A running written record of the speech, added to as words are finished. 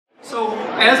So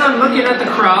as I'm looking at the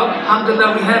crowd,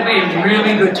 alhamdulillah, we have a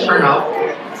really good turnout.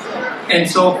 And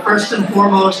so first and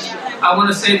foremost, I want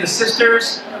to say the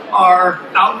sisters are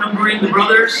outnumbering the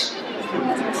brothers.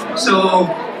 So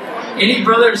any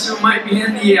brothers who might be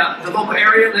in the local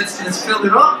area, let's fill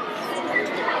it up.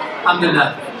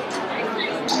 Alhamdulillah.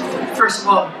 First of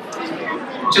all,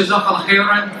 Jazakallah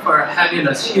khairan for having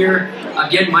us here.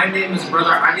 Again, my name is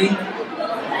Brother Ali.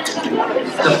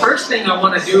 The first thing I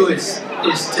want to do is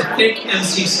to thank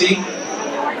MCC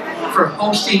for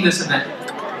hosting this event.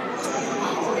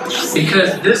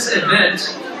 Because this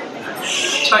event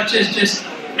touches just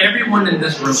everyone in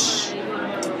this room.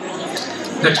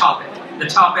 The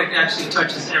topic actually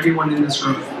touches everyone in this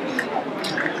room.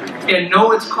 And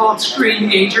no, it's called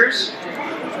Screenagers,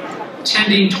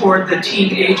 tending toward the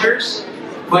teenagers,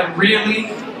 but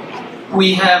really,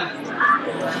 we have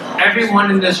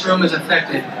everyone in this room is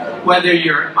affected, whether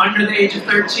you're under the age of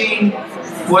 13,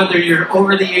 whether you're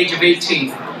over the age of 18.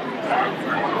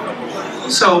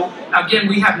 So again,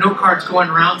 we have note cards going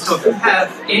around, so if you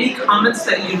have any comments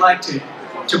that you'd like to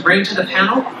bring to the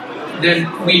panel, then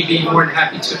we'd be more than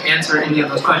happy to answer any of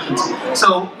those questions.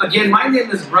 So again, my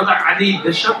name is Brother Ali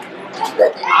Bishop.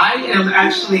 I am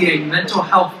actually a mental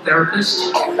health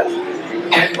therapist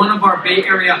at one of our Bay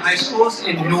Area high schools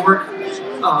in Newark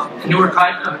Memorial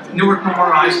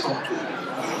High School.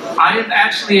 I am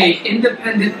actually an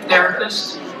independent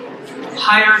therapist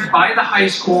hired by the high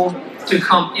school to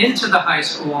come into the high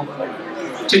school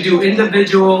to do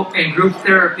individual and group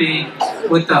therapy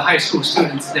with the high school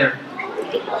students there.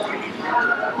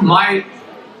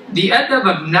 The adab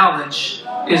of knowledge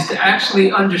is to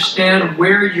actually understand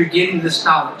where you're getting this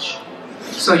knowledge.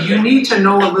 So you need to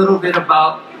know a little bit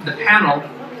about the panel,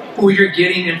 who you're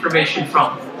getting information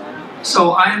from.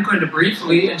 So I am going to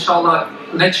briefly, inshallah,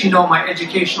 let you know my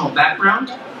educational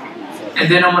background, and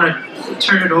then I'm going to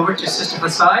turn it over to Sister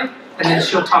Hosai, and then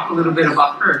she'll talk a little bit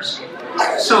about hers.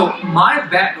 So my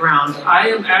background, I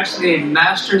am actually a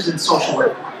master's in social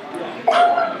work.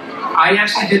 I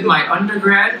actually did my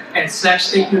undergrad at Sac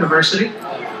State University,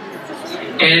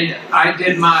 and I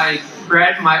did my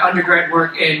undergrad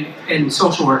work in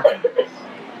social work.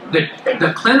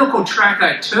 The clinical track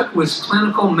I took was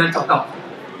clinical mental health.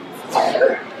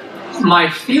 My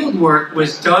field work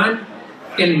was done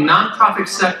in the nonprofit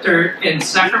sector in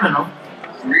Sacramento.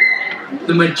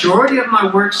 The majority of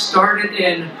my work started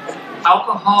in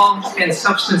alcohol and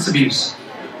substance abuse.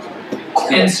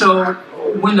 And so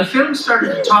when the film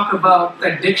started to talk about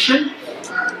addiction,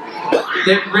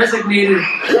 that resonated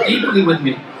deeply with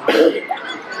me.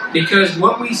 Because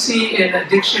what we see in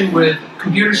addiction with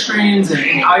computer screens and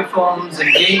iPhones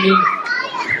and gaming,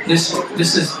 this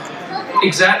is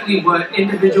exactly what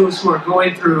individuals who are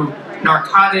going through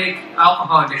narcotic,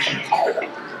 alcohol addiction.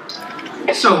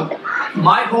 So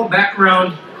my whole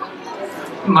background,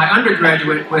 my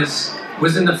undergraduate was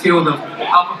in the field of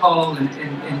alcohol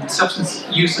and substance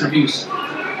use and abuse.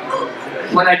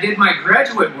 When I did my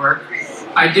graduate work,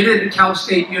 I did it at Cal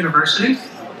State University,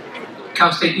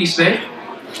 Cal State East Bay.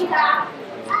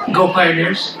 Go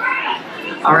Pioneers.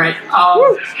 All right.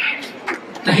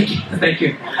 Thank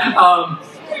you.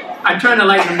 I'm trying to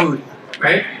lighten the mood,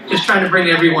 right? Just trying to bring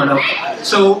everyone up.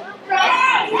 So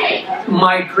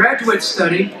my graduate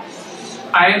study,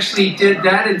 I actually did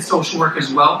that in social work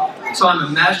as well. So I'm a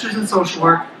master's in social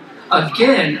work.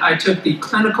 Again, I took the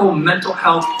clinical mental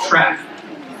health track.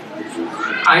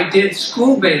 I did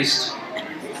school-based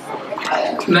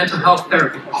mental health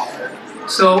therapy.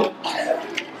 So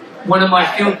one of my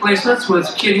field placements was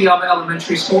Kiryama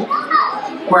Elementary School,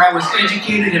 where I was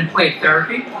educated in play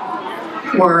therapy,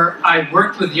 where I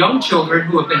worked with young children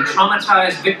who have been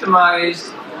traumatized,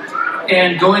 victimized,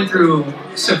 and going through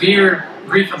severe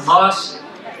grief and loss.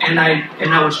 And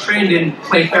I was trained in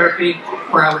play therapy,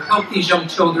 where I would help these young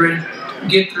children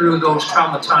get through those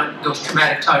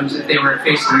traumatic times that they were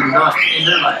facing in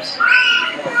their lives.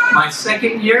 My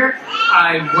second year,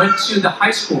 I went to the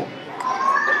high school.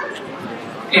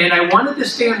 And I wanted to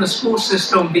stay in the school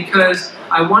system because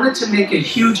I wanted to make a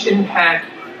huge impact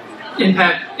in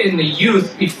the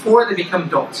youth before they become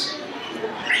adults.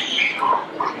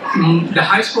 The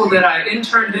high school that I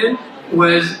interned in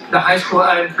was the high school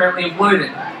I am currently employed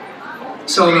in.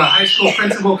 So the high school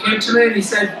principal came to me and he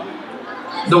said,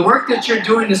 "The work that you're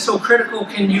doing is so critical.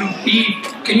 Can you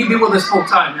be with us full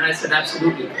time?" And I said,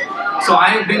 "Absolutely." So I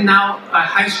have been now a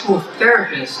high school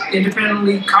therapist,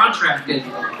 independently contracted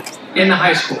in the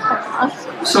high school.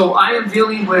 So I am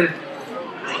dealing with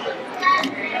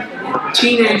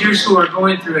teenagers who are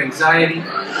going through anxiety,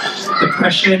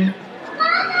 depression,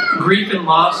 grief and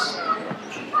loss.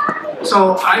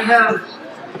 So I have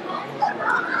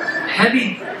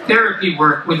heavy therapy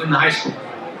work within the high school.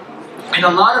 And a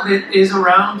lot of it is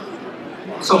around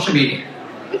social media.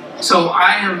 So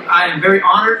I am very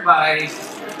honored by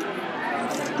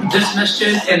this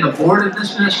masjid and the board of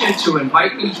this masjid to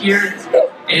invite me here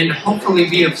and hopefully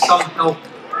be of some help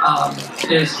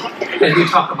as we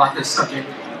talk about this subject.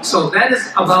 So that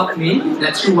is about me.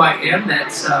 That's who I am.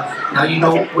 That's now you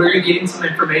know where you're getting some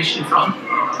information from.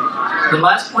 The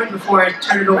last point before I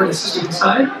turn it over to Sister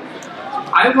Hosai,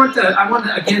 I want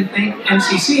to again thank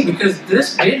MCC because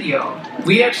this video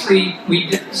we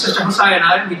did, Sister Hosai and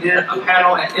I, we did a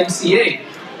panel at MCA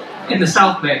in the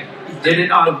South Bay. We did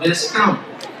it on this film.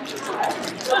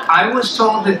 I was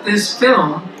told that this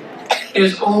film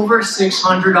is over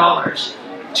 $600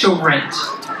 to rent.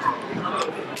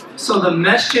 So the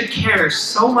masjid cares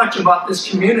so much about this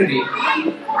community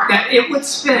that it would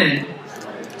spend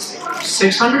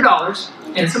 $600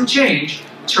 and some change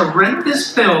to rent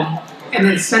this film and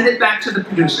then send it back to the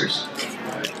producers.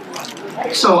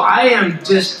 So I am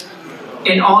just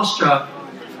awestruck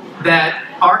that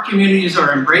our communities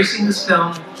are embracing this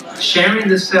film, sharing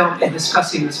this film, and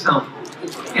discussing this film.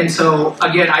 And so,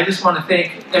 again, I just want to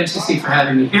thank MCC for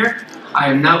having me here. I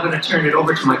am now going to turn it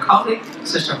over to my colleague,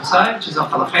 Sister Hosai,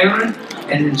 Jazakallah khairan,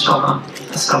 and inshallah,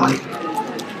 assalamu alaikum.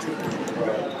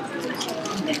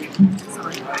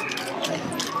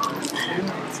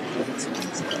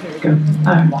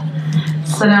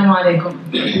 Assalamu alaikum.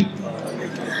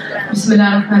 Bismillah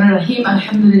ar-Rahman ar-Rahim.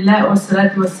 Alhamdulillah wa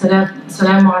salatu wa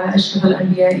salamu ala ashraf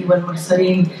al-anbiya'i wal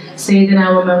mursaleen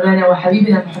Sayyidina wa Mawlana wa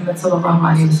Habibina Muhammad sallallahu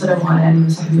alayhi wa sallam wa ala alihi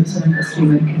wa sahbihi wa sallam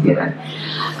tasliman kathiran.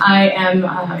 I am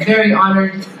very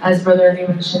honored, as Brother Ali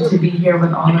mentioned, to be here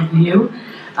with all of you.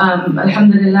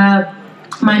 Alhamdulillah,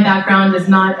 my background is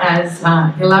not as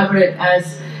elaborate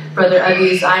as Brother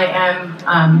Ali's. I am,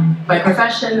 by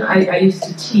profession, I used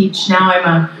to teach. Now I'm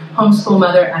a homeschool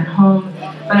mother at home.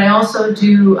 But I also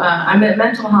do, I'm a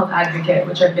mental health advocate,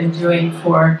 which I've been doing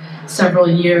for several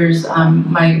years.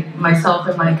 Myself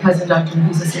and my cousin, Dr.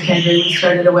 Nafisa Sikandari, we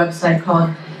started a website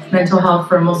called Mental Health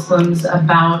for Muslims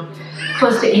about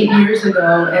close to 8 years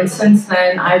ago. And since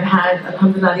then, I've had,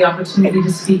 alhamdulillah, the opportunity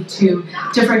to speak to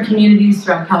different communities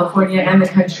throughout California and the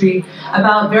country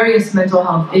about various mental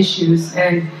health issues.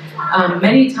 And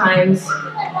many times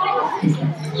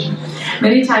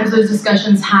those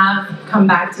discussions have come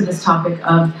back to this topic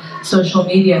of social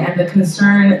media and the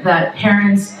concern that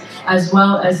parents as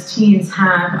well as teens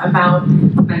have about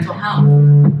mental health.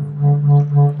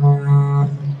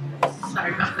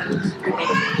 Sorry about that.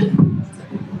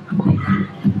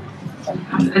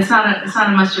 It's not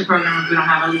a muster program if we don't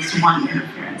have at least one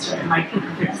interference, right? Mic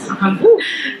interference.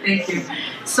 Thank you.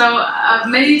 So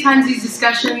many times these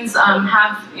discussions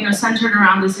have centered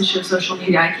around this issue of social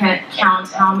media. I can't count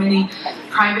how many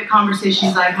private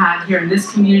conversations I've had here in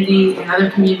this community, in other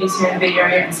communities here in the Bay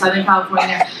Area, in Southern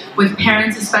California, with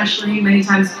parents especially, many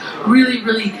times really,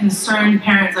 really concerned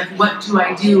parents, like, what do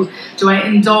I do? Do I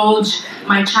indulge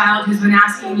my child who's been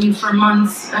asking me for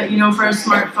months, for a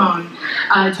smartphone?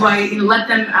 Do I let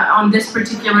them on this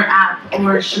particular app,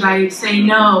 or should I say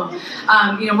no?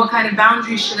 What kind of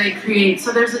boundaries should I create?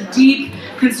 So there's a deep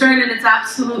concern, and it's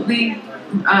absolutely,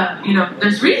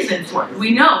 there's reason for it.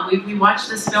 We know, we watch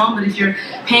this film, but if you're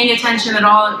paying attention at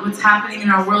all at what's happening in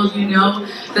our world, you know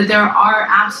that there are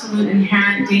absolute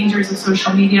inherent dangers of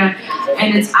social media,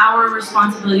 and it's our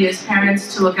responsibility as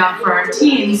parents to look out for our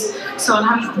teens. So,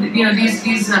 these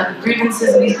grievances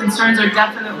and these concerns are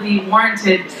definitely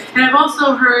warranted. And I've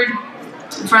also heard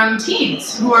from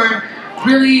teens who are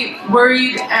really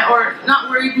worried, or not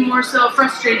worried, more so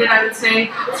frustrated, I would say,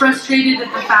 frustrated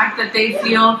at the fact that they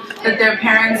feel that their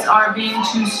parents are being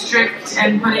too strict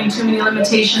and putting too many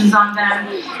limitations on them,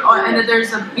 and that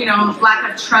there's a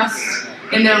lack of trust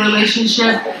in their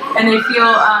relationship, and they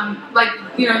feel like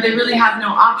they really have no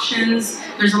options.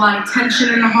 There's a lot of tension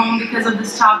in the home because of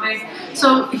this topic.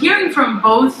 So hearing from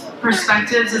both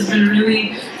perspectives has been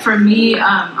really, for me,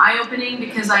 eye-opening,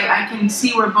 because I can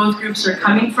see where both groups are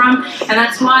coming from, and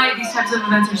that's why these types of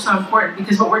events are so important,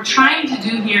 because what we're trying to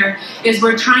do here is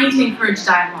we're trying to encourage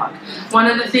dialogue. One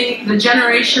of the things, the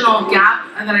generational gap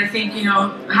that I think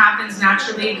happens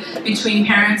naturally between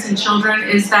parents and children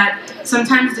is that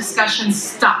sometimes discussions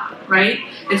stop, right?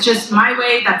 It's just my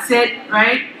way, that's it,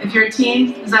 right? If you're a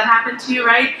teen, does that happen to you,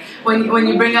 right? When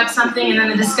you bring up something and then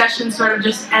the discussion sort of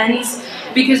just ends,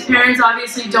 because parents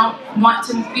obviously don't want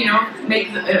to,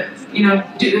 make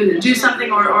do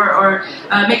something or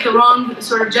make the wrong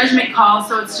sort of judgment call.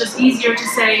 So it's just easier to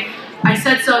say, I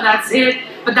said so, that's it.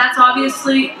 But that's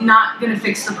obviously not going to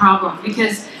fix the problem,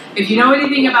 because if you know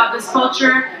anything about this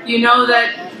culture, you know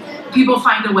that people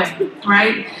find a way,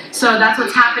 right? So that's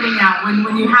what's happening now.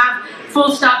 When you have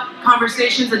full stop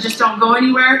conversations that just don't go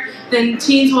anywhere, then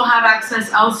teens will have access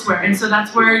elsewhere. And so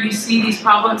that's where you see these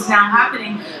problems now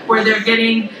happening, where they're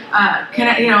getting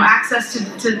access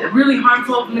to really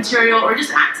harmful material, or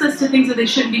just access to things that they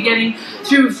shouldn't be getting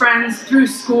through friends, through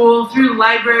school, through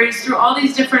libraries, through all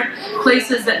these different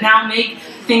places that now make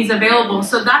things available.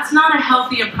 So that's not a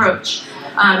healthy approach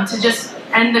to just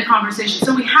end the conversation.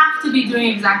 So we have to be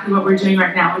doing exactly what we're doing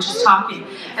right now, which is talking.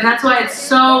 And that's why it's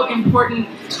so important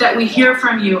that we hear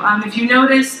from you. If you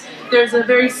notice, there's a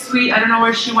very sweet, I don't know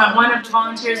where she went, one of the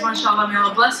volunteers, mashallah, may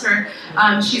Allah bless her,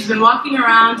 she's been walking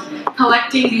around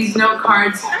collecting these note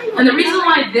cards. And the reason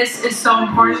why this is so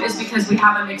important is because we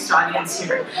have a mixed audience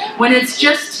here. When it's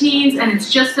just teens and it's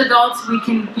just adults, we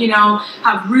can,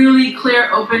 have really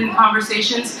clear, open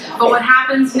conversations. But what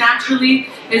happens naturally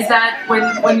is that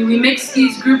when we mix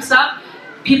these groups up,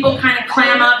 people kind of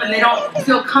clam up and they don't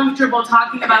feel comfortable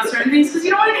talking about certain things because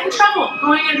you don't want to get in trouble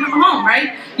going in home,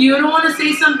 right? You don't want to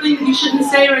say something you shouldn't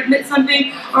say, or admit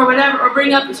something or whatever, or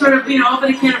bring up sort of,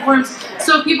 open a can of worms.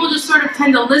 So people just sort of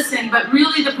tend to listen, but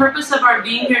really the purpose of our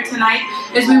being here tonight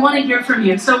is we want to hear from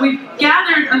you. So we've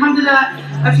gathered,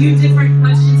 alhamdulillah, a few different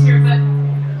questions here, but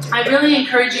I really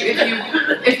encourage you,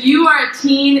 if you are a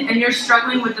teen and you're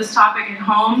struggling with this topic at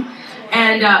home,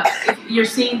 and if you're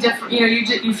seeing different,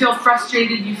 you feel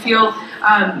frustrated, you feel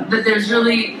that there's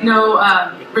really no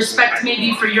respect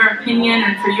maybe for your opinion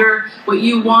and for what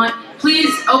you want, please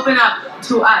open up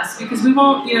to us, because we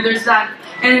won't, there's that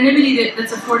anonymity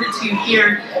that's afforded to you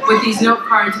here with these note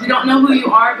cards. We don't know who you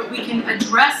are, but we can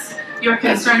address your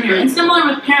concern here. And similar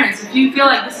with parents, if you feel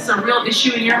like this is a real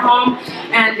issue in your home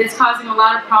and it's causing a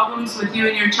lot of problems with you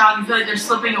and your child, you feel like they're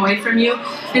slipping away from you,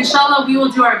 inshallah, we will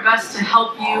do our best to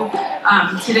help you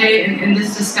today in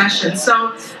this discussion.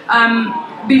 So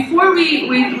before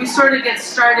we sort of get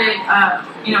started,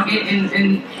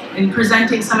 in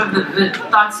presenting some of the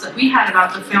thoughts that we had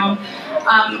about the film,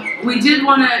 we did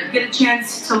want to get a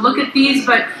chance to look at these,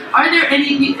 but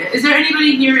is there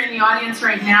anybody here in the audience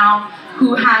right now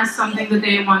who has something that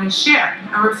they want to share,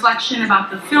 a reflection about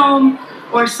the film,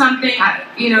 or something that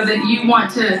you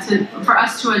want for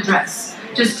us to address?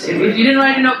 Just if you didn't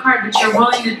write a note card, but you're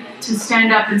willing to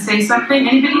stand up and say something.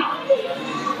 Anybody?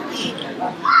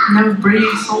 No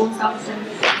brave souls out there.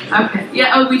 Okay.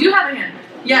 Yeah. Oh, we do have a hand.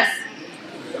 Yes.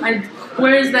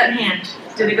 Where is that hand?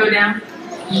 Did it go down?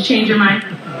 Did you change your mind?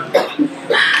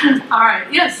 All right.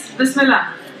 Yes.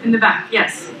 Bismillah. In the back.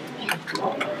 Yes.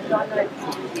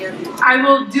 I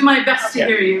will do my best to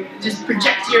hear you. Just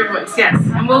project your voice, yes.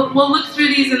 And we'll look through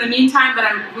these in the meantime, but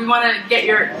we want to get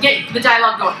the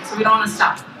dialogue going, so we don't want to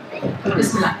stop.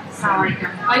 Bismillah. I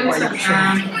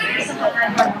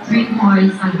have 3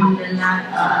 boys, alhamdulillah.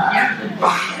 They're good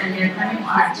boys and they're coming to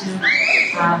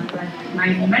but my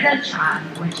middle child,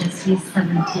 which is he's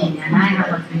 17, and I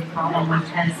have a big problem with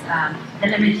his the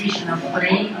limitation of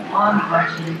playing or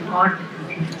watching or the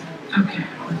computer. Okay.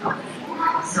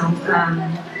 So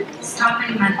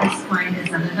stopping at this point is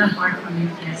a little hard for me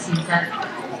because he's at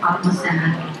almost an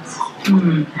adult.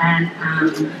 And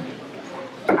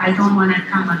I don't want to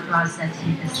come across that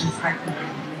he disrespected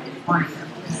the point of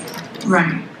this.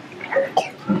 Right.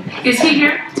 Is he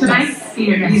here tonight?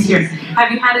 Yes. He's here.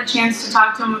 Have you had a chance to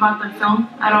talk to him about the film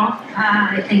at all?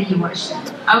 I think he watched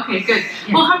it. Okay, good.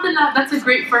 Yeah. Well, alhamdulillah, that's a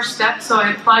great first step. So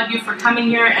I applaud you for coming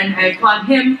here, and I applaud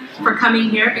him for coming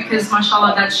here, because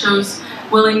mashallah, that shows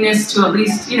willingness to at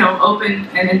least, open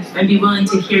and be willing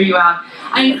to hear you out.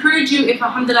 I encourage you, if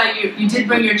alhamdulillah you did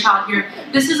bring your child here,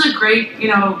 this is a great,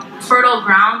 fertile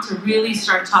ground to really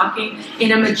start talking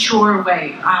in a mature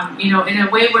way, in a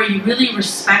way where you really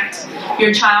respect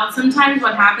your child. Sometimes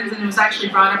what happens, and it was actually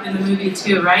brought up in the movie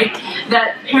too, right,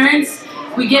 that parents,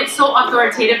 we get so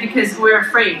authoritative because we're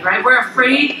afraid, right? We're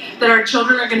afraid that our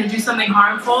children are going to do something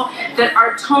harmful, that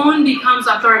our tone becomes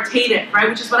authoritative, right?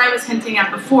 Which is what I was hinting at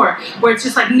before, where it's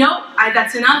just like, no,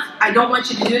 that's enough, I don't want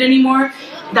you to do it anymore.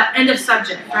 That end of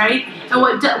subject, right? And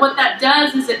what that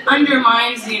does is it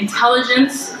undermines the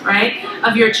intelligence, right,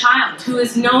 of your child, who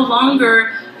is no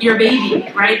longer your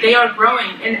baby, right? They are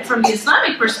growing. And from the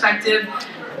Islamic perspective,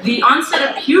 the onset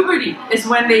of puberty is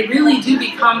when they really do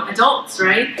become adults,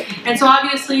 right? And so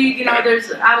obviously, there's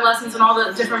adolescence and all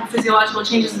the different physiological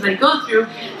changes that they go through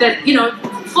that,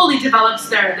 fully develops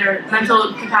their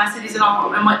mental capacities and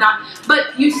all and whatnot.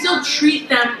 But you still treat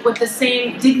them with the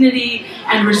same dignity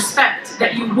and respect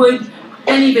that you would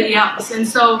anybody else. And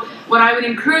so what I would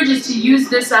encourage is to use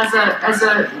this as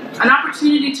an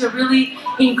opportunity to really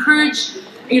encourage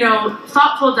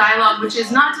thoughtful dialogue, which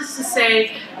is not just to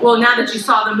say, well, now that you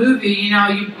saw the movie,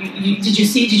 did you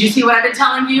see what I've been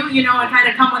telling you, and kind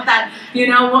of come with that,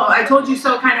 well, I told you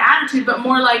so kind of attitude, but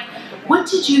more like, what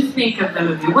did you think of the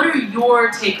movie? What are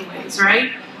your takeaways,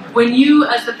 right? When you,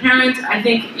 as the parent, I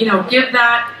think, give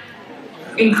that,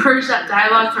 encourage that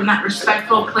dialogue from that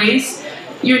respectful place,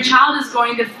 your child is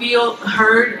going to feel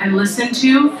heard and listened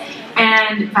to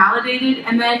and validated,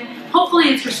 and then hopefully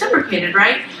it's reciprocated,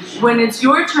 right? When it's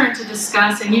your turn to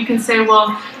discuss and you can say, well,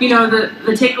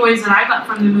 the takeaways that I got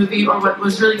from the movie, or what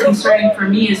was really concerning for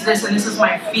me is this, and this is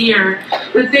my fear,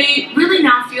 that they really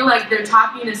now feel like they're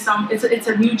talking to it's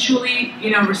a mutually,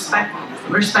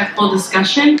 respectful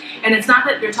discussion, and it's not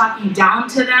that you're talking down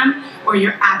to them or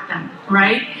you're at them,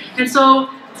 right? And so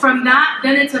from that,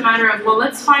 then it's a matter of, well,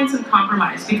 let's find some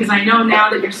compromise, because I know now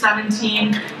that you're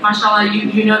 17, mashallah,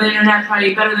 you know the internet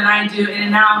probably better than I do,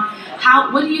 and now,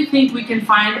 what do you think we can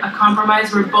find a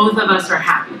compromise where both of us are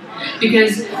happy?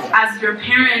 Because as your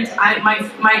parent,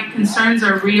 my concerns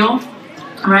are real,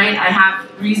 right? I have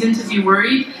reason to be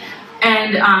worried,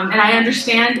 and I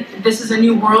understand this is a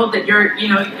new world, that your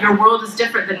world is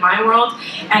different than my world,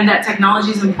 and that technology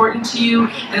is important to you,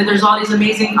 and that there's all these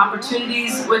amazing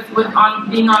opportunities with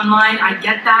being online. I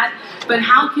get that, but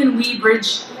how can we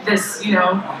bridge this,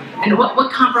 and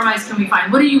what compromise can we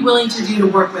find? What are you willing to do to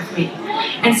work with me?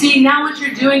 And see, now what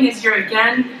you're doing is you're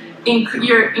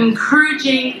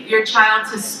encouraging your child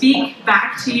to speak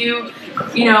back to you,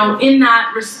 in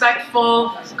that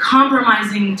respectful,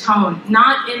 compromising tone,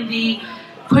 not in the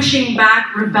pushing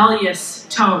back, rebellious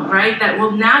tone, right? That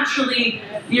will naturally,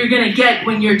 you're gonna get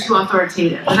when you're too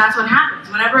authoritative. And that's what happens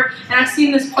whenever, and I've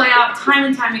seen this play out time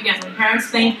and time again, when parents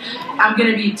think, I'm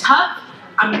gonna be tough,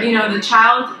 the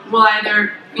child will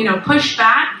either, push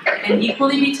back and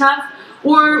equally be tough,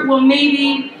 or will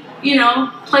maybe,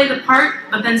 play the part,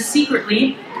 but then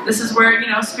secretly, this is where,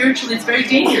 spiritually it's very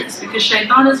dangerous, because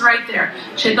shaitan is right there.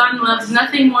 Shaitan loves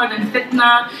nothing more than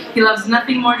fitna. He loves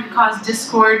nothing more to cause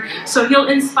discord. So he'll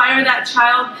inspire that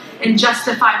child and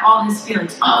justify all his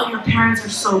feelings. Oh, your parents are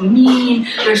so mean.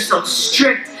 They're so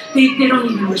strict. They don't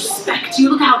even respect you.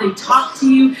 Look how they talk to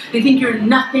you. They think you're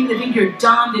nothing. They think you're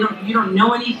dumb. You don't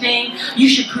know anything. You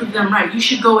should prove them right. You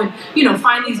should go and,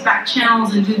 find these back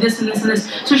channels and do this and this and this.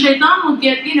 So shaitan will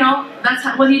get, that's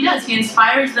what he does. He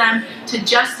inspires them to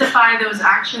justify those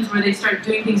actions where they start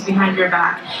doing things behind your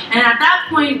back. And at that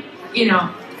point,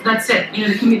 that's it.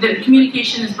 The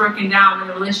communication is broken down, and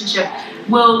the relationship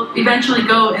will eventually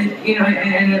go in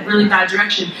a really bad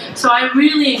direction. So I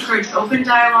really encourage open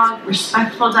dialogue,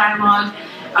 respectful dialogue,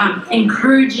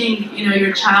 encouraging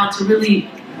your child to really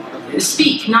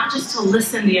speak, not just to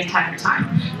listen the entire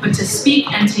time, but to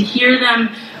speak and to hear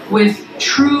them with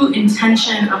true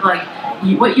intention of like,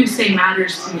 what you say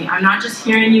matters to me. I'm not just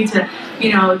hearing you to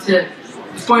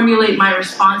formulate my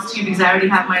response to you because I already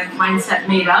have my mindset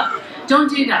made up. Don't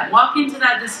do that. Walk into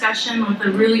that discussion with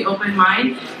a really open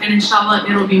mind, and inshallah,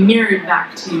 it'll be mirrored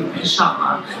back to you,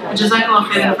 inshallah. Jazakallah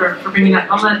khairan for bringing that.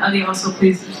 I'll let Ali also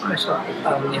please respond. Sure.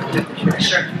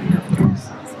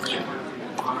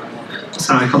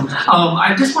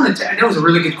 I just wanted to, that was a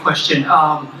really good question.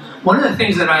 One of the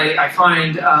things that I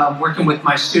find working with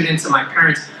my students and my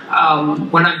parents,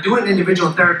 when I'm doing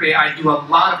individual therapy, I do a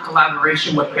lot of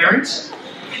collaboration with parents,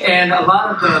 and a lot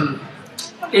of the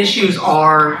issues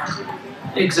are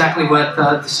exactly what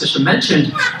the sister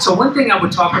mentioned. So one thing I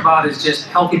would talk about is just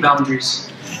healthy boundaries.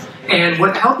 And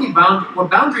what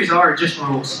boundaries are just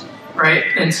rules, right?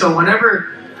 And so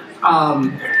whenever,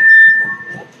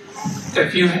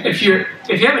 if you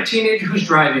have a teenager who's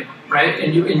driving, right,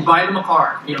 and you buy them a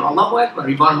car, Allahu Akbar,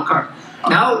 you bought them a car.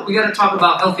 Now we got to talk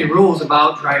about healthy rules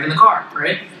about driving the car,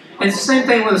 right? And it's the same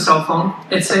thing with a cell phone.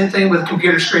 It's the same thing with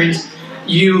computer screens.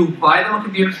 You buy them a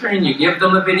computer screen, you give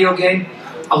them a video game,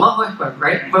 Allahu Akbar,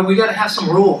 right? But we got to have some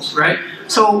rules, right?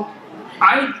 So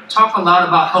I talk a lot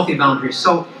about healthy boundaries.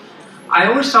 So I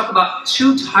always talk about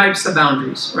two types of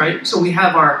boundaries, right? So we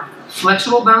have our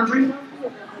flexible boundary,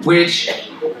 which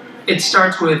it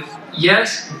starts with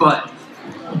yes, but,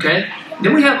 okay?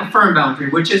 Then we have a firm boundary,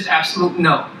 which is absolute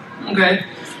no, okay?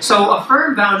 So a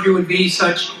firm boundary would be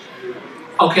such,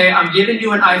 okay, I'm giving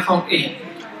you an iPhone 8.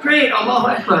 Great, Allahu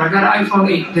Akbar, I got an iPhone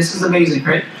 8. This is amazing,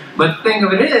 right? But the thing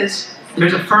of it is,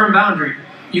 there's a firm boundary.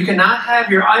 You cannot have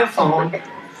your iPhone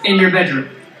in your bedroom,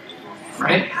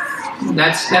 right?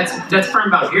 That's firm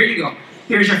boundary. Here you go.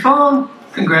 Here's your phone.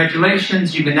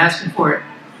 Congratulations, you've been asking for it.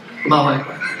 Allahu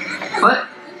Akbar. But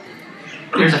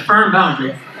there's a firm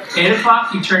boundary. 8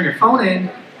 o'clock, you turn your phone in,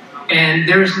 and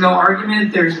there's no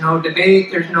argument, there's no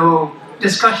debate, there's no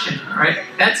discussion, right?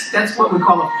 That's what we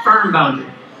call a firm boundary.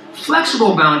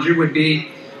 Flexible boundary would be,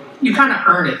 you kind of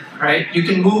earn it, right? You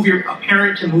can move a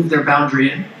parent can move their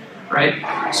boundary in,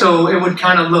 right? So it would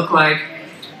kind of look like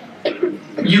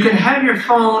you can have your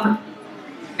phone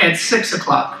at 6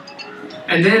 o'clock,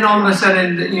 and then all of a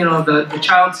sudden, the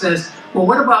child says, well,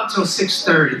 what about till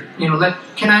 6:30?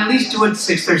 Can I at least do it at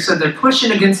 6:30? So they're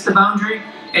pushing against the boundary,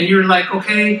 and you're like,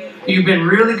 okay, you've been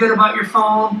really good about your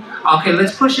phone. Okay,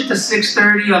 let's push it to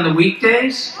 6:30 on the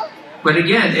weekdays. But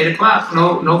again, 8 o'clock,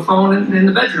 no phone in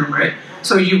the bedroom, right?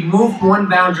 So you move one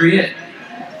boundary in.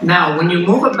 Now, when you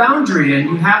move a boundary in,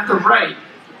 you have the right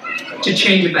to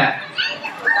change it back.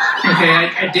 Okay,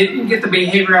 I didn't get the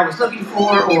behavior I was looking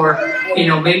for, or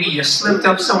maybe you slipped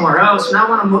up somewhere else, and I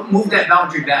want to move that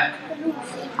boundary back.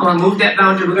 I want to move that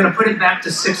boundary. We're going to put it back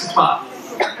to 6 o'clock.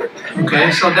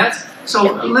 Okay, so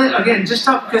again, just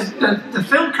talk, because the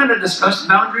film kind of discussed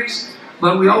boundaries,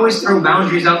 but we always throw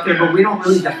boundaries out there, but we don't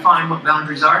really define what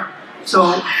boundaries are.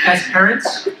 So as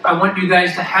parents, I want you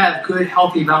guys to have good,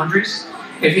 healthy boundaries.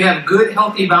 If you have good,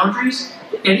 healthy boundaries,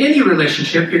 in any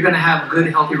relationship, you're going to have a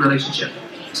good, healthy relationship.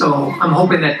 So I'm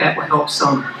hoping that will help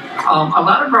some. A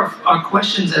lot of our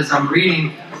questions as I'm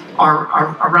reading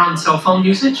are around cell phone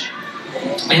usage.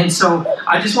 And so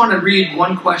I just want to read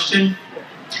one question.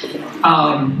 It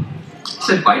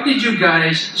said, why did you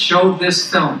guys show this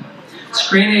film,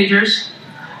 Screenagers,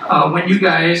 when you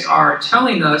guys are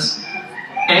telling us,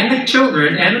 and the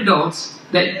children and adults,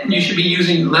 that you should be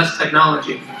using less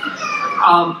technology?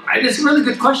 It's a really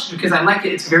good question because I like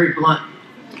it. It's very blunt.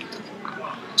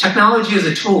 Technology is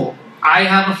a tool. I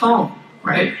have a phone,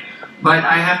 right? But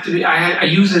I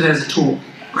use it as a tool,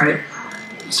 right?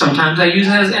 Sometimes I use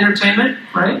it as entertainment,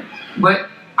 right? But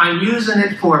I'm using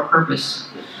it for a purpose.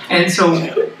 And so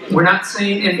we're not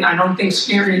saying, and I don't think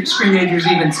Screenagers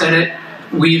even said it,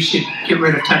 we should get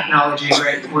rid of technology,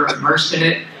 right? We're immersed in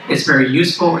it. It's very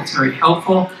useful. It's very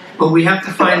helpful. But we have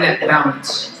to find that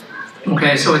balance.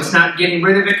 Okay, so it's not getting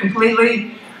rid of it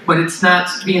completely, but it's not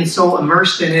being so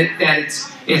immersed in it that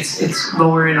it's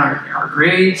lowering our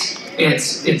grades.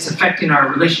 It's affecting our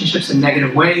relationships in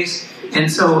negative ways.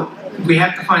 And so we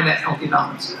have to find that healthy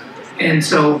balance. And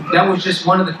so that was just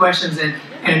one of the questions.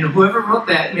 And whoever wrote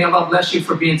that, may Allah bless you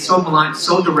for being so blunt,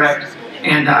 so direct.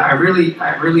 And I really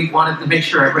wanted to make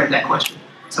sure I read that question.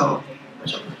 So,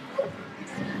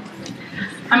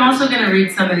 I'm also going to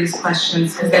read some of these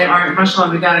questions because they are,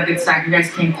 mashallah, we got a good stack. You guys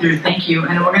came through. Thank you.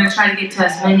 And we're going to try to get to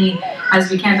as many as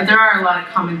we can, but there are a lot of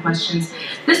common questions.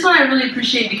 This one I really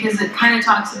appreciate because it kind of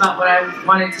talks about what I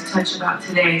wanted to touch about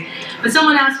today. But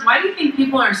someone asked, why do you think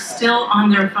people are still on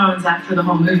their phones after the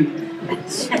whole movie?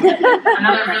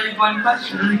 Another really fun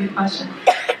question, really good question.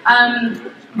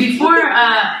 Before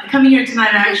coming here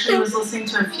tonight, I actually was listening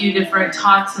to a few different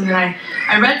talks, and then I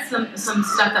read some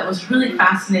stuff that was really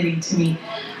fascinating to me.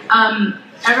 I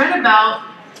read about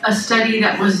a study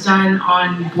that was done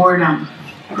on boredom.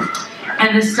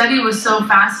 And the study was so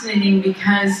fascinating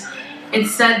because it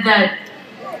said that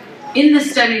in the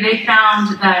study they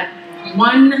found that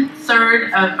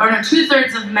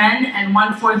 2/3 of men and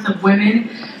 1/4 of women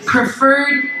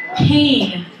preferred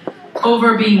pain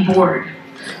over being bored.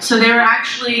 So they were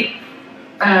actually,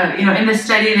 in the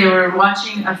study, they were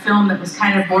watching a film that was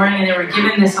kind of boring, and they were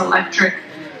given this electric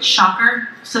shocker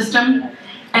system.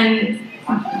 And,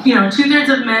 2/3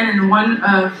 of men and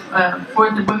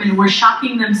 1/4 of women were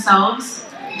shocking themselves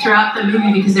throughout the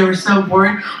movie because they were so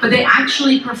bored, but they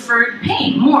actually preferred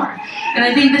pain more. And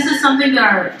I think this is something that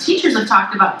our teachers have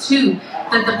talked about too,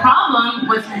 that the problem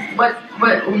with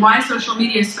why social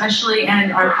media especially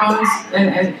and our phones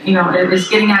is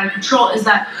getting out of control is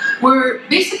that we're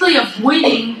basically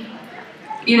avoiding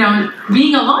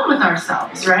being alone with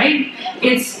ourselves, right?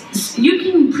 You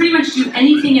can pretty much do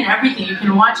anything and everything. You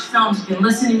can watch films, you can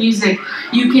listen to music,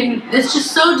 it's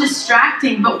just so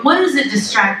distracting, but what is it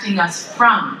distracting us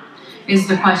from is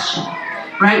the question,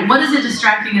 right? What is it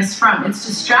distracting us from? It's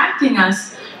distracting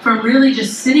us from really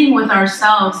just sitting with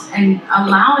ourselves and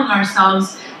allowing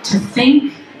ourselves to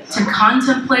think, to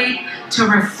contemplate, to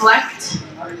reflect.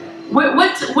 Where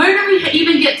do we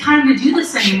even get time to do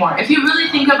this anymore? If you really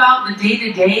think about the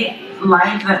day-to-day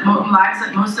lives that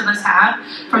most of us have,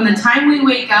 from the time we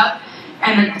wake up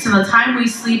and to the time we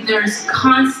sleep, there's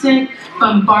constant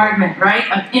bombardment, right?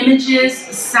 Of images,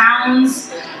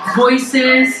 sounds,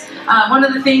 voices. One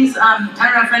of the things, I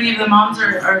don't know if any of the moms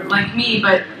are like me,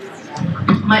 but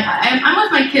I'm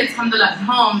with my kids, alhamdulillah, at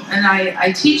home, and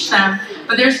I teach them,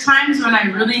 but there's times when I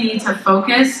really need to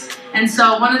focus. And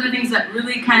so one of the things that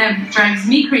really kind of drives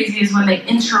me crazy is when they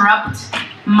interrupt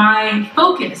my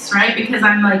focus, right? Because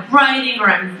I'm like writing or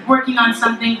I'm working on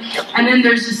something, and then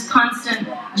there's just constant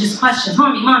questions,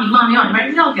 mommy, right?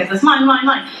 We all get this, mommy.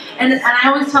 And I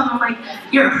always tell them, like,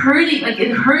 you're hurting, like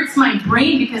it hurts my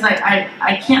brain because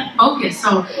I can't focus.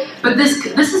 So, but this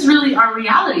is really our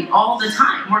reality all the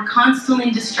time. We're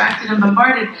constantly distracted and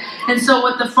bombarded. And so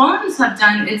what the phones have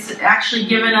done, it's actually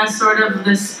given us sort of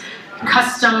this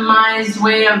customized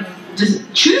way of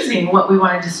just choosing what we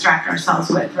want to distract ourselves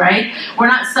with, right? We're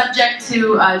not subject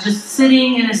to just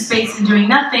sitting in a space and doing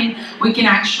nothing. We can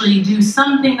actually do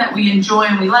something that we enjoy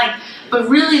and we like. But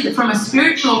really, from a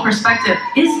spiritual perspective,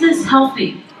 is this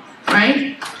healthy,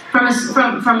 right?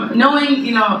 From knowing,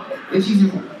 you know, if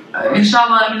you,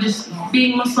 inshallah, I mean, just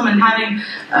being Muslim and having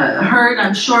heard,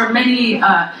 I'm sure, many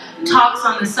talks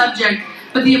on the subject,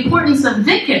 but the importance of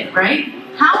dhikr, right?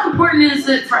 How important is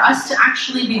it for us to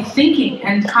actually be thinking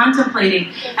and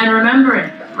contemplating and remembering,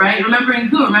 right? Remembering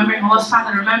who? Remembering Allah subhanahu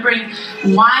wa ta'ala,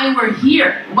 remembering why we're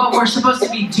here, what we're supposed to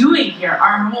be doing here,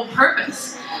 our whole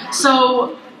purpose.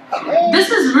 So this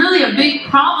is really a big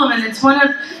problem, and it's one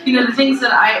of, you know, the things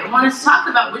that I want us to talk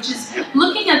about, which is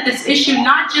looking at this issue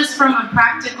not just from a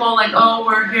practical, like, oh,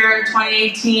 we're here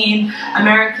 2018,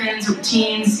 Americans,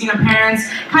 teens, you know, parents,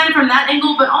 kind of from that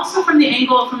angle, but also from the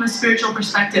angle from a spiritual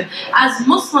perspective. As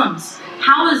Muslims,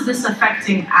 how is this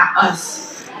affecting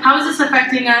us? How is this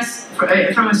affecting us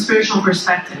from a spiritual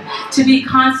perspective? To be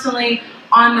constantly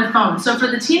on the phone. So for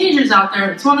the teenagers out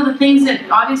there, it's one of the things that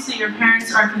obviously your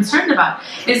parents are concerned about,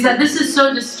 is that this is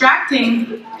so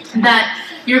distracting that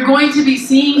you're going to be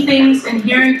seeing things and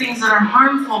hearing things that are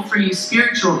harmful for you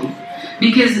spiritually,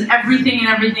 because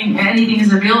anything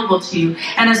is available to you.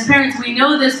 And as parents, we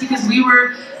know this because we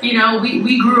were, you know,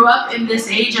 we grew up in this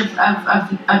age of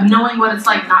knowing what it's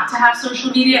like not to have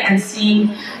social media and seeing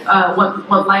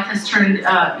what life has turned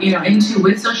you know, into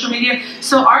with social media.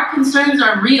 So our concerns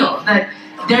are real, that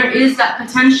there is that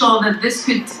potential that this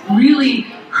could really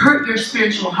hurt your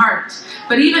spiritual heart.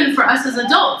 But even for us as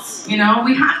adults, you know,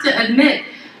 we have to admit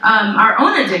our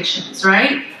own addictions,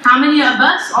 right? How many of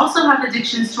us also have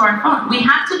addictions to our phone? We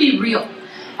have to be real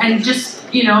and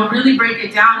just, you know, really break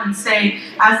it down and say,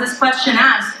 as this question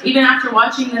asked, even after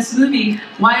watching this movie,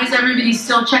 why is everybody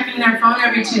still checking their phone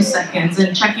every 2 seconds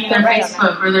and checking their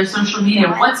Facebook or their social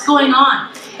media? What's going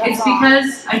on? It's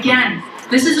because, again,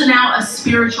 this is now a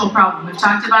spiritual problem. We've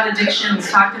talked about addiction, we've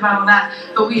talked about all that,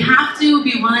 but we have to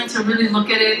be willing to really look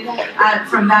at it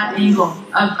from that angle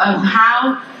of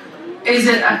how is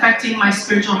it affecting my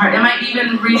spiritual heart? Am I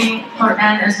even reading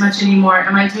Quran as much anymore?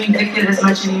 Am I doing dhikr as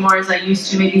much anymore as I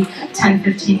used to maybe 10,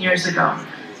 15 years ago?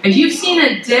 If you've seen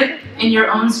a dip in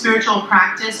your own spiritual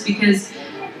practice because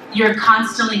you're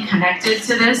constantly connected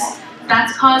to this,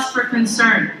 that's cause for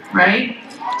concern, right?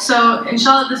 So,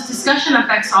 inshallah, this discussion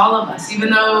affects all of us,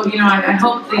 even though, you know, I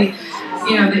hope the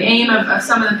aim of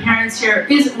some of the parents here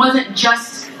wasn't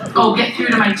just, oh, get through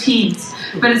to my teens,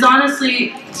 but it's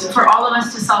honestly for all of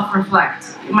us to self-reflect,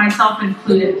 myself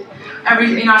included. I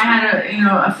had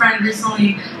a friend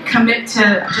recently commit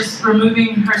to just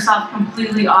removing herself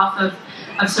completely off of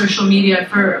social media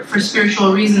for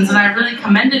spiritual reasons, and I really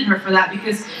commended her for that,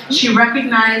 because she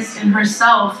recognized in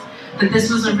herself that this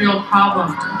was a real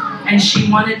problem, and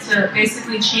she wanted to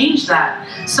basically change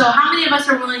that. So how many of us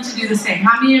are willing to do the same?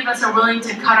 How many of us are willing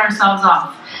to cut ourselves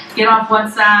off? Get off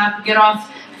WhatsApp, get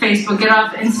off Facebook, get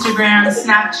off Instagram,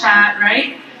 Snapchat,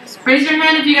 right? Raise your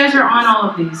hand if you guys are on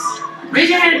all of these. Raise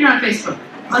your hand if you're on Facebook.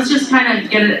 Let's just kind of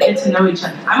get to know each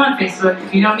other. I'm on Facebook.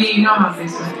 If you know me, you know I'm on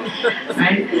Facebook,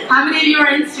 right? How many of you are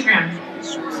on Instagram?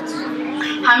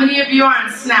 How many of you are on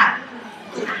Snap?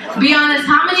 Be honest,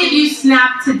 how many of you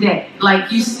snapped today?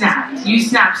 Like, you snapped. You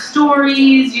snapped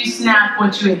stories, you snapped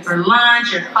what you ate for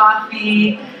lunch, your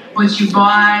coffee, what you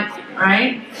bought,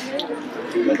 right?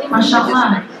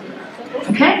 MashaAllah.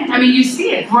 Okay? I mean, you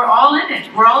see it. We're all in it.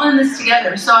 We're all in this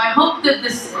together. So I hope that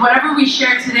this, whatever we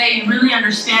share today, you really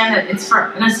understand that it's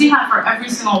for nasiha for every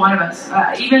single one of us,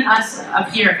 even us up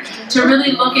here, to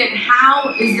really look at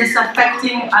how is this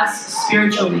affecting us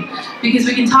spiritually. Because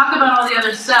we can talk about all the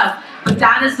other stuff, but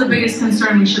that is the biggest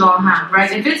concern we should all have,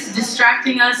 right? If it's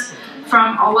distracting us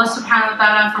from Allah subhanahu wa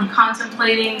ta'ala, from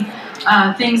contemplating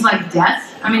things like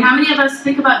death. I mean, how many of us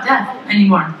think about death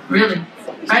anymore? Really?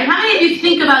 Right? How many of you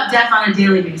think about death on a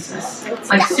daily basis?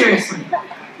 Like, seriously.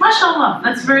 MashaAllah,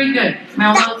 that's very good. May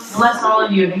Allah bless all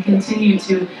of you and continue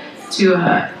to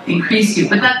increase you.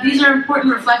 But these are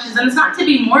important reflections, and it's not to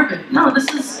be morbid. No, this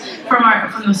is from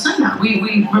the Sunnah.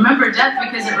 We remember death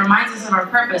because it reminds us of our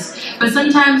purpose. But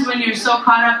sometimes when you're so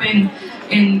caught up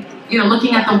in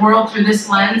looking at the world through this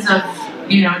lens of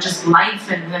you know, just life,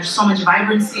 and there's so much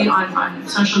vibrancy on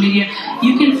social media,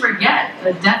 you can forget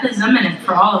that death is imminent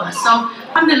for all of us. So,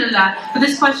 alhamdulillah. But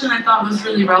this question I thought was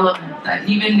really relevant, that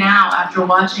even now, after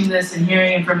watching this and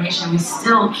hearing information, we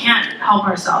still can't help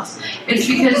ourselves. It's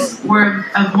because we're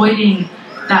avoiding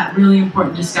that really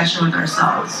important discussion with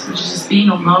ourselves, which is just being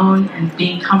alone and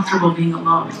being comfortable being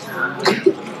alone.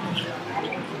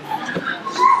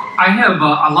 I have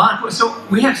a lot. So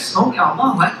we have so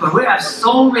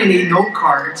many note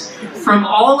cards from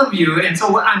all of you, and so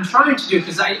what I'm trying to do,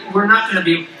 because we're not going to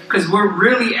be, because we're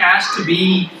really asked to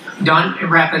be done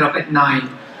and wrap it up at 9.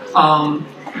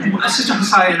 Sister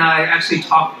Hosai and I actually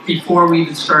talked before we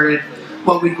even started.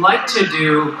 What we'd like to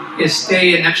do is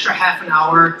stay an extra half an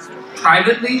hour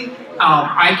privately.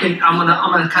 I'm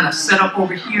gonna kind of set up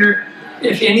over here.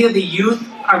 If any of the youth,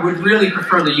 I would really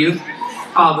prefer the youth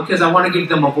because I want to give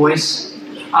them a voice.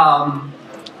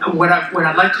 What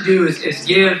I'd like to do is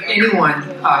give anyone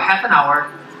half an hour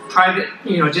private.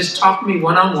 You know, just talk to me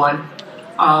one-on-one.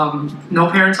 No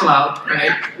parents allowed,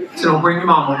 right? So don't bring your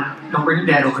mom over. Don't bring your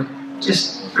dad over.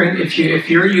 Just bring, if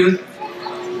you're a youth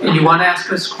and you want to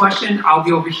ask us a question, I'll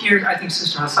be over here. I think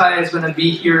Sister Hosai is going to be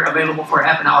here available for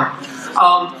half an hour.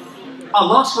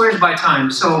 Allah swears by time,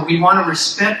 so we want to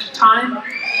respect time,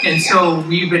 and so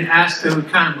we've been asked to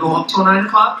kind of go up till 9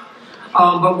 o'clock.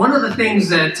 But one of the things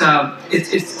that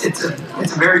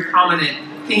it's a very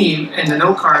prominent theme in the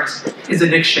note cards is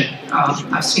addiction.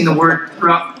 I've seen the word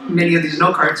throughout many of these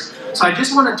note cards, so I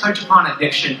just want to touch upon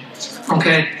addiction.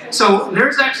 Okay, so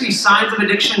there's actually signs of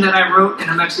addiction that I wrote, and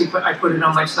I put it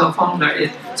on my cell phone.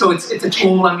 So it's a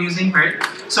tool I'm using, right?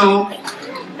 So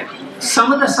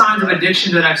some of the signs of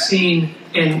addiction that I've seen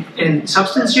in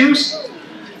substance use,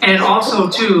 and also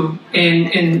too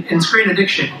in screen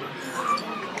addiction: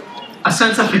 a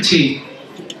sense of fatigue,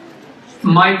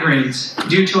 migraines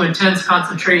due to intense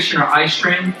concentration or eye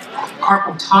strain,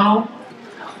 carpal tunnel,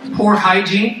 poor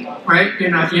hygiene, right?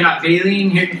 You're not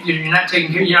bathing, you're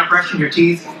not brushing your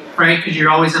teeth, right? Because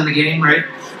you're always on the game, right?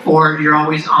 Or you're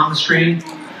always on the screen.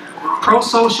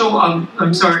 Pro-social,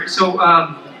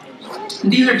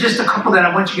 these are just a couple that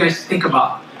I want you guys to think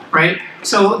about, right?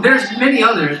 So there's many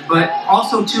others, but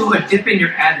also too a dip in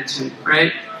your attitude,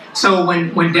 right? So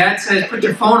when Dad says put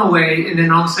your phone away, and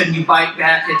then all of a sudden you bite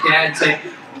back at Dad and say,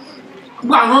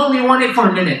 well, I only want it for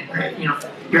a minute, right? You know,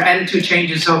 your attitude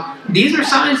changes. So these are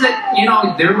signs that, you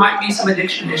know, there might be some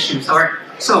addiction issues. All right.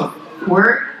 So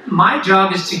my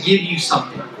job is to give you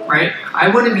something, right? I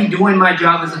wouldn't be doing my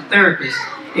job as a therapist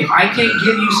if I can't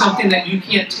give you something that you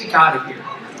can't take out of here.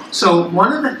 So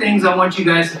one of the things I want you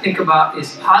guys to think about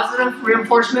is positive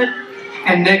reinforcement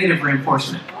and negative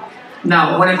reinforcement.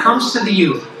 Now, when it comes to the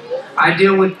youth, I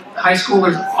deal with high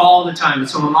schoolers all the time,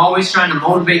 so I'm always trying to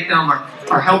motivate them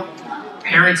or help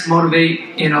parents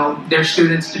motivate, you know, their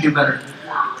students to do better.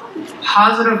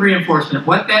 Positive reinforcement.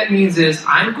 What that means is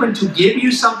I'm going to give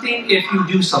you something if you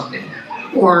do something,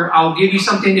 or I'll give you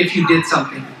something if you did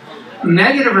something.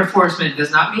 Negative reinforcement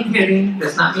does not mean hitting,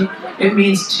 it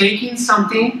means taking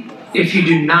something if you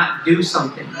do not do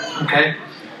something, okay?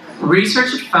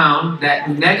 Research has found that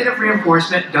negative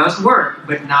reinforcement does work,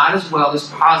 but not as well as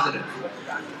positive.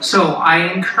 So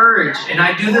I encourage, and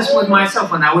I do this with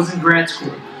myself when I was in grad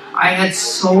school. I had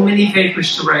so many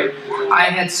papers to write. I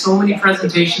had so many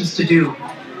presentations to do.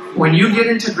 When you get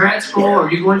into grad school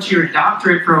or you go into your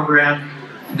doctorate program,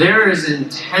 there is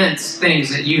intense things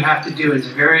that you have to do. It's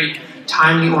very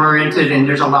timely oriented and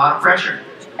there's a lot of pressure.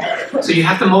 So you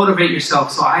have to motivate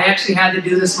yourself. So I actually had to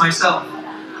do this myself.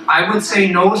 I would say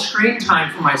no screen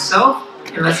time for myself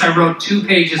unless I wrote 2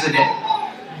 pages a day.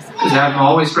 Because I'm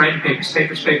always writing papers,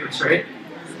 right?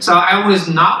 So I was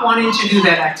not wanting to do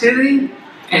that activity,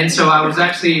 and so I was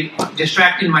actually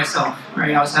distracting myself,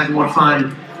 right? I was having more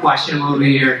fun watching a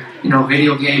movie or, you know,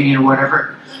 video gaming or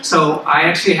whatever. So I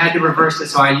actually had to reverse it,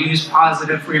 so I used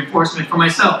positive reinforcement for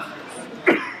myself.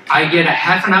 I get a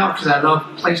half an hour because I love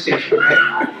PlayStation,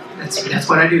 right? That's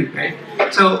what I do, right?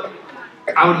 So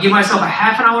I would give myself a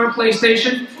half an hour of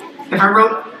PlayStation if I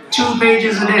wrote 2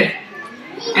 pages a day.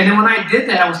 And then when I did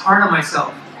that, I was hard on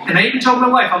myself. And I even told my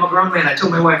wife, I'm a grown man, I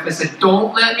told my wife, I said,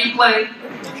 don't let me play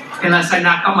unless I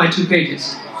knock out my 2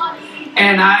 pages.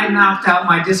 And I knocked out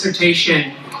my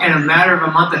dissertation in a matter of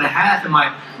a month and a half. And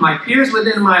my peers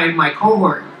within my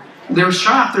cohort, they were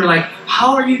shocked. They're like,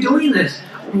 how are you doing this?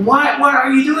 What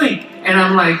are you doing? And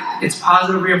I'm like, it's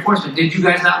positive reinforcement. Did you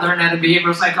guys not learn that in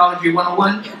Behavioral Psychology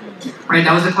 101? Right,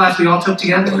 that was the class we all took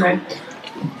together, right?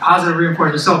 Positive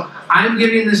reinforcement. So I'm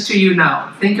giving this to you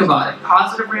now. Think about it.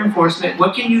 Positive reinforcement.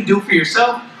 What can you do for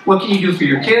yourself? What can you do for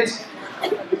your kids?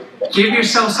 Give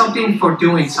yourself something for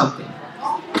doing something.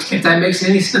 if that makes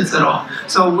any sense at all.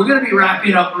 So we're going to be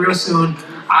wrapping up real soon.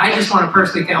 I just want to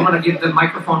personally thank, I'm going to give the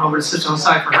microphone over to Sister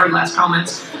Hosai for her last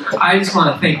comments. I just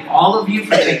want to thank all of you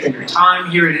for taking your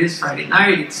time. Here it is, Friday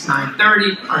night. It's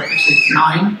 9:30, or actually it's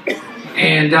 9.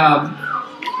 And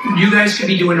you guys could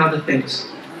be doing other things.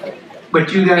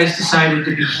 But you guys decided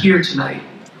to be here tonight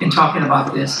and talking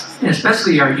about this, and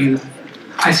especially our youth.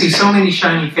 I see so many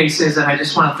shining faces, and I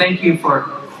just want to thank you for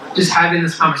just having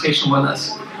this conversation with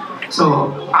us. So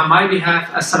on my behalf,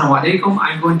 Assalamu alaikum.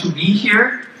 I'm going to be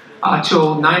here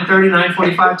till 9:30,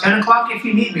 9:45, 10 o'clock if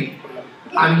you need me.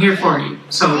 I'm here for you.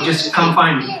 So just come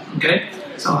find me, okay?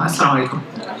 So Assalamu alaikum.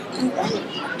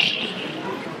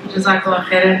 Jazakallah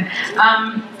khairan.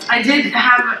 I did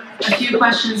have a few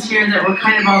questions here that were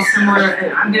kind of all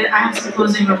similar. I have some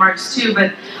closing remarks too,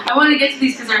 but I want to get to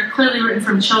these because they're clearly written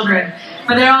from children,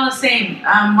 but they're all the same.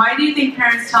 Why do you think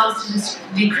parents tell us to just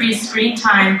decrease screen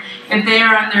time if they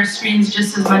are on their screens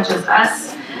just as much as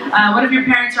us? What if your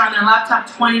parents are on their laptop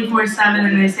 24/7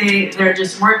 and they say they're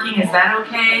just working? Is that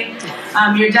okay?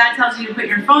 Your dad tells you to put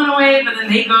your phone away, but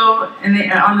then they go and they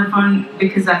are on the phone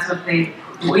because that's what they,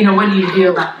 what do you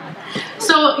do about that?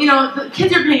 So, the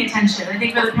kids are paying attention. I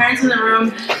think for the parents in the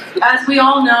room, as we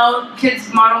all know,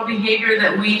 kids model behavior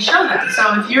that we show them.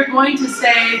 So if you're going to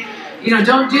say,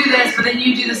 don't do this, but then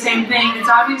you do the same thing, it's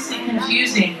obviously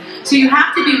confusing. So you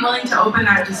have to be willing to open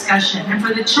that discussion. And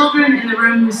for the children in the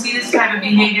room who see this type of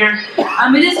behavior,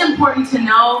 it is important to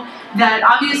know that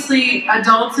obviously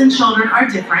adults and children are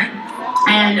different,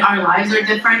 and our lives are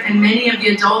different, and many of the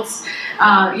adults,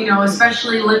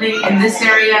 especially living in this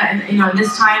area and in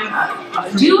this time,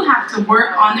 do have to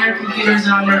work on their computers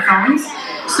and on their phones.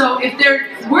 So if they're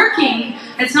working,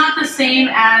 it's not the same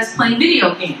as playing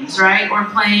video games, right? Or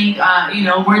playing,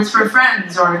 Words for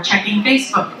Friends or checking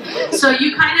Facebook. So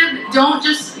you kind of don't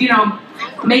just,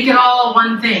 make it all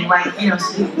one thing, like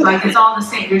it's all the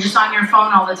same. You're just on your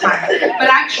phone all the time. But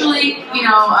actually,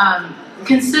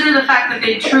 consider the fact that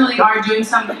they truly are doing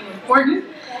something important.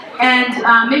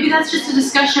 And maybe that's just a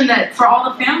discussion that for all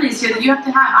the families here that you have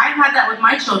to have. I've had that with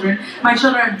my children. My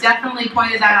children have definitely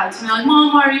pointed that out to me, like,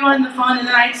 Mom, why are you on the phone? And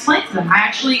then I explain to them. I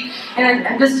actually,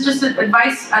 and this is just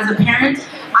advice as a parent,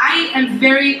 I am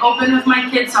very open with my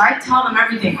kids, so I tell them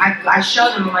everything. I show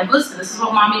them, I'm like, listen, this is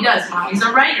what Mommy does. Mommy's a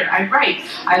writer. I write.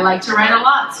 I like to write a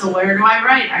lot, so where do I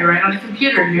write? I write on the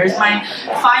computer. Here's my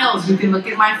files. You can look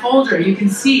at my folder. You can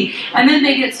see. And then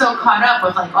they get so caught up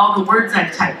with like all the words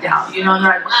I've typed out. And they're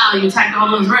like, wow, you typed all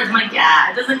those words. I'm like,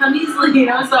 yeah, it doesn't come easily,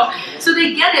 So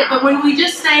they get it. But when we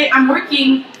just say, I'm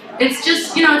working, it's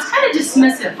just, it's kind of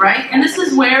dismissive, right? And this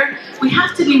is where we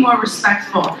have to be more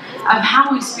respectful of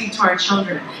how we speak to our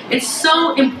children. It's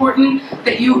so important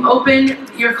that you open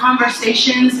your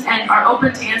conversations and are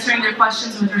open to answering their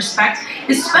questions with respect,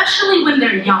 especially when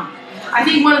they're young. I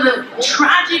think one of the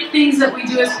tragic things that we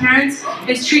do as parents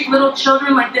is treat little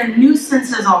children like they're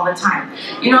nuisances all the time.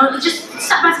 Just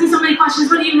stop asking so many questions,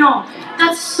 what do you know?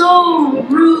 That's so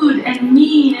rude and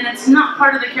mean, and it's not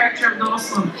part of the character of the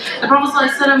Muslim. The Prophet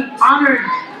ﷺ honored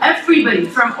everybody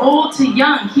from old to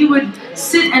young. He would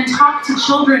sit and talk to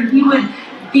children. He would,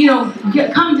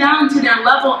 come down to their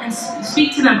level and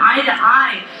speak to them eye to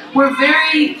eye.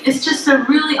 It's just a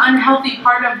really unhealthy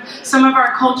part of some of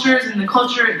our cultures and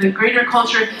the greater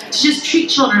culture to just treat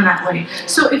children that way.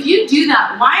 So if you do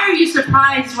that, why are you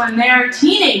surprised when they're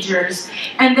teenagers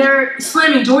and they're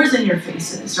slamming doors in your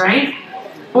faces, right?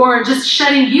 Or just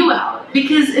shutting you out?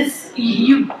 Because it's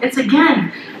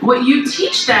again, what you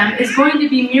teach them is going to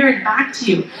be mirrored back to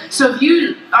you. So if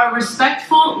you are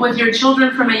respectful with your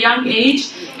children from a young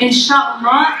age,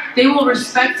 inshallah, they will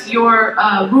respect your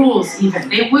rules even.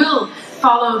 They will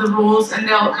follow the rules, and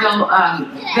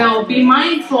they'll be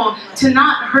mindful to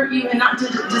not hurt you and not to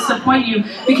disappoint you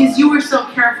because you were so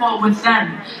careful with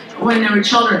them when they were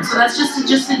children. So that's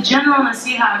just a general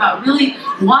nasiha about really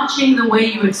watching the way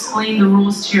you explain the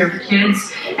rules to your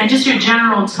kids and just your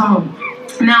general tone.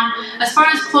 Now, as far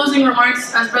as closing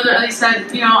remarks, as Brother Ali said,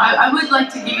 I would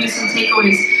like to give you some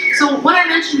takeaways. So what I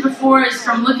mentioned before is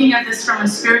from looking at this from a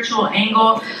spiritual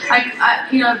angle.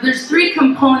 There's three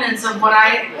components of what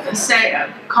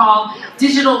I call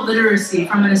digital literacy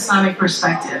from an Islamic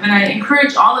perspective, and I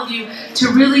encourage all of you to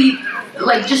really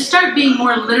just start being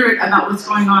more literate about what's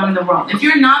going on in the world. If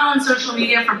you're not on social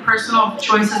media for personal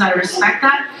choices, I respect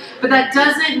that. But that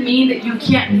doesn't mean that you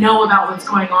can't know about what's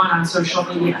going on social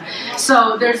media.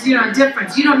 So there's a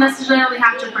difference. You don't necessarily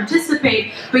have to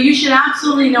participate, but you should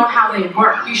absolutely know how they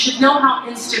work. You should know how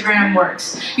Instagram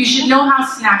works. You should know how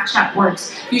Snapchat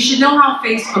works. You should know how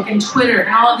Facebook and Twitter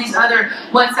and all of these other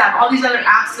WhatsApp, all these other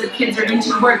apps that kids are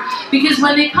into work. Because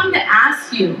when they come to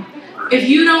ask you, If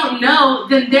you don't know,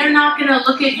 then they're not going to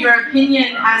look at your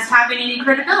opinion as having any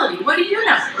credibility. What do you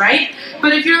know, right?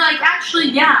 But if you're like, actually,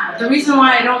 yeah, the reason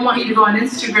why I don't want you to go on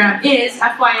Instagram is,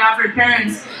 FYI for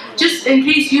parents, just in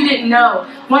case you didn't know,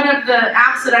 one of the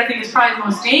apps that I think is probably the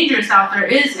most dangerous out there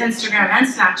is Instagram and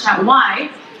Snapchat. Why?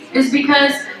 Is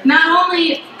because not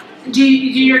only do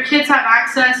your kids have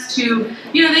access to,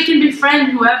 they can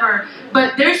befriend whoever,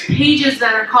 but there's pages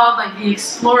that are called like the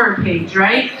Explorer page,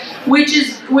 right? Which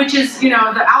is the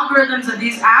algorithms of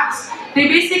these apps, they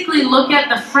basically look at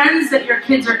the friends that your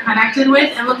kids are connected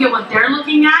with and look at what they're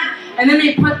looking at, and then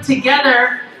they put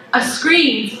together a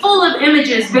screen full of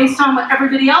images based on what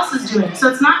everybody else is doing. So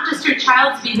it's not just your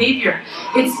child's behavior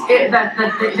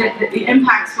that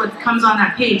impacts what comes on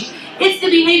that page. It's the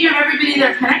behavior of everybody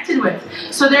they're connected with.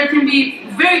 So there can be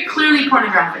very clearly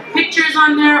pornographic pictures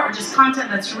on there, or just content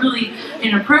that's really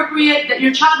inappropriate that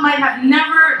your child might have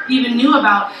never even knew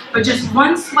about, but just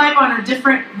one swipe on a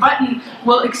different button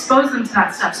will expose them to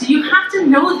that stuff. So you have to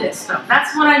know this stuff.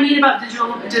 That's what I mean about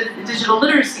digital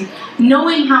literacy.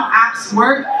 Knowing how apps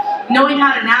work, knowing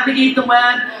how to navigate the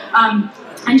web,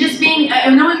 and just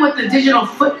knowing what the digital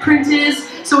footprint is.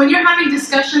 So when you're having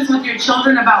discussions with your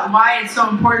children about why it's so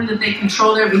important that they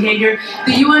control their behavior,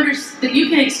 that you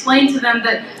can explain to them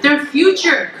that their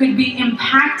future could be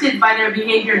impacted by their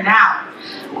behavior now.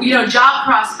 Job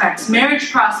prospects, marriage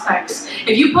prospects.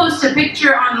 If you post a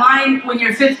picture online when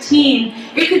you're 15,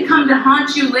 it could come to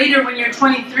haunt you later when you're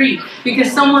 23,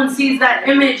 because someone sees that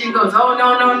image and goes, oh,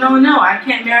 no, I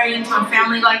can't marry into a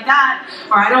family like that,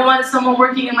 or I don't want someone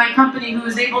working in my company who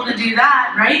is able to do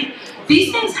that, right?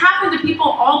 These things happen to people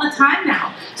all the time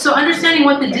now. So understanding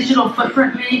what the digital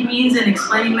footprint means and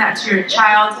explaining that to your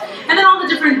child, and then all the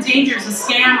different dangers of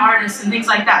scam artists and things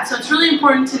like that. So it's really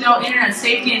important to know internet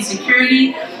safety and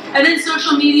security, and then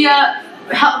social media,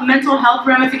 mental health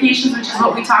ramifications, which is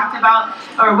what we talked about,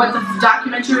 or what the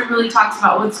documentary really talks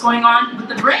about, what's going on with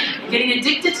the brain, getting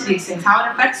addicted to these things, how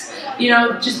it affects,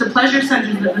 just the pleasure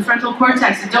centers, the frontal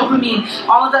cortex, the dopamine,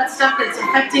 all of that stuff that's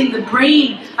affecting the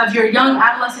brain of your young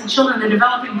adolescent children, their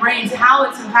developing brains, how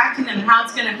it's impacting them, and how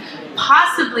it's going to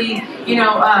possibly,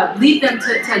 lead them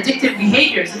to addictive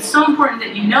behaviors. It's so important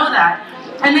that you know that.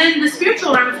 And then the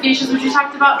spiritual ramifications, which we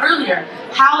talked about earlier,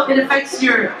 how it affects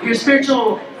your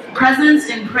spiritual presence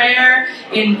in prayer,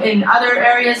 in other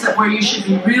areas where you should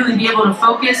really be able to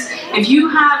focus. If you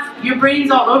have your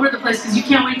brains all over the place because you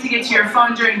can't wait to get to your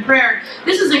phone during prayer,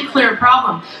 this is a clear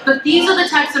problem. But these are the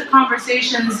types of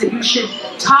conversations that you should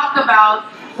talk about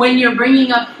when you're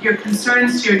bringing up your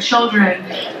concerns to your children,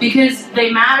 because they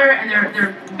matter and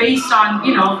they're based on,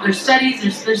 their studies.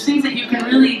 There's things that you can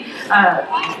really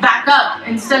back up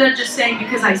instead of just saying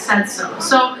because I said so.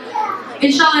 So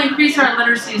inshallah, increase our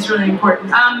literacy is really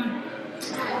important.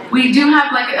 We do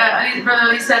have, like Brother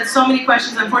Ali said, so many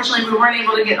questions. Unfortunately, we weren't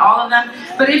able to get all of them.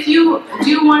 But if you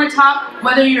do want to talk,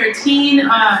 whether you're a teen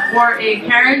or a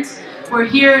parent, we're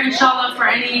here, inshallah, for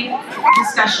any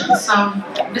discussions. So,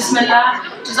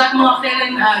 Bismillah. Jazakumullah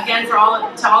khairan again to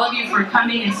all of you for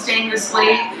coming and staying this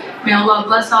late. May Allah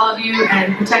bless all of you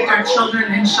and protect our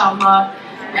children, inshallah,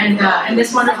 and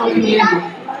this wonderful community.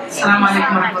 Assalamu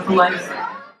alaikum wa rahmatullahi.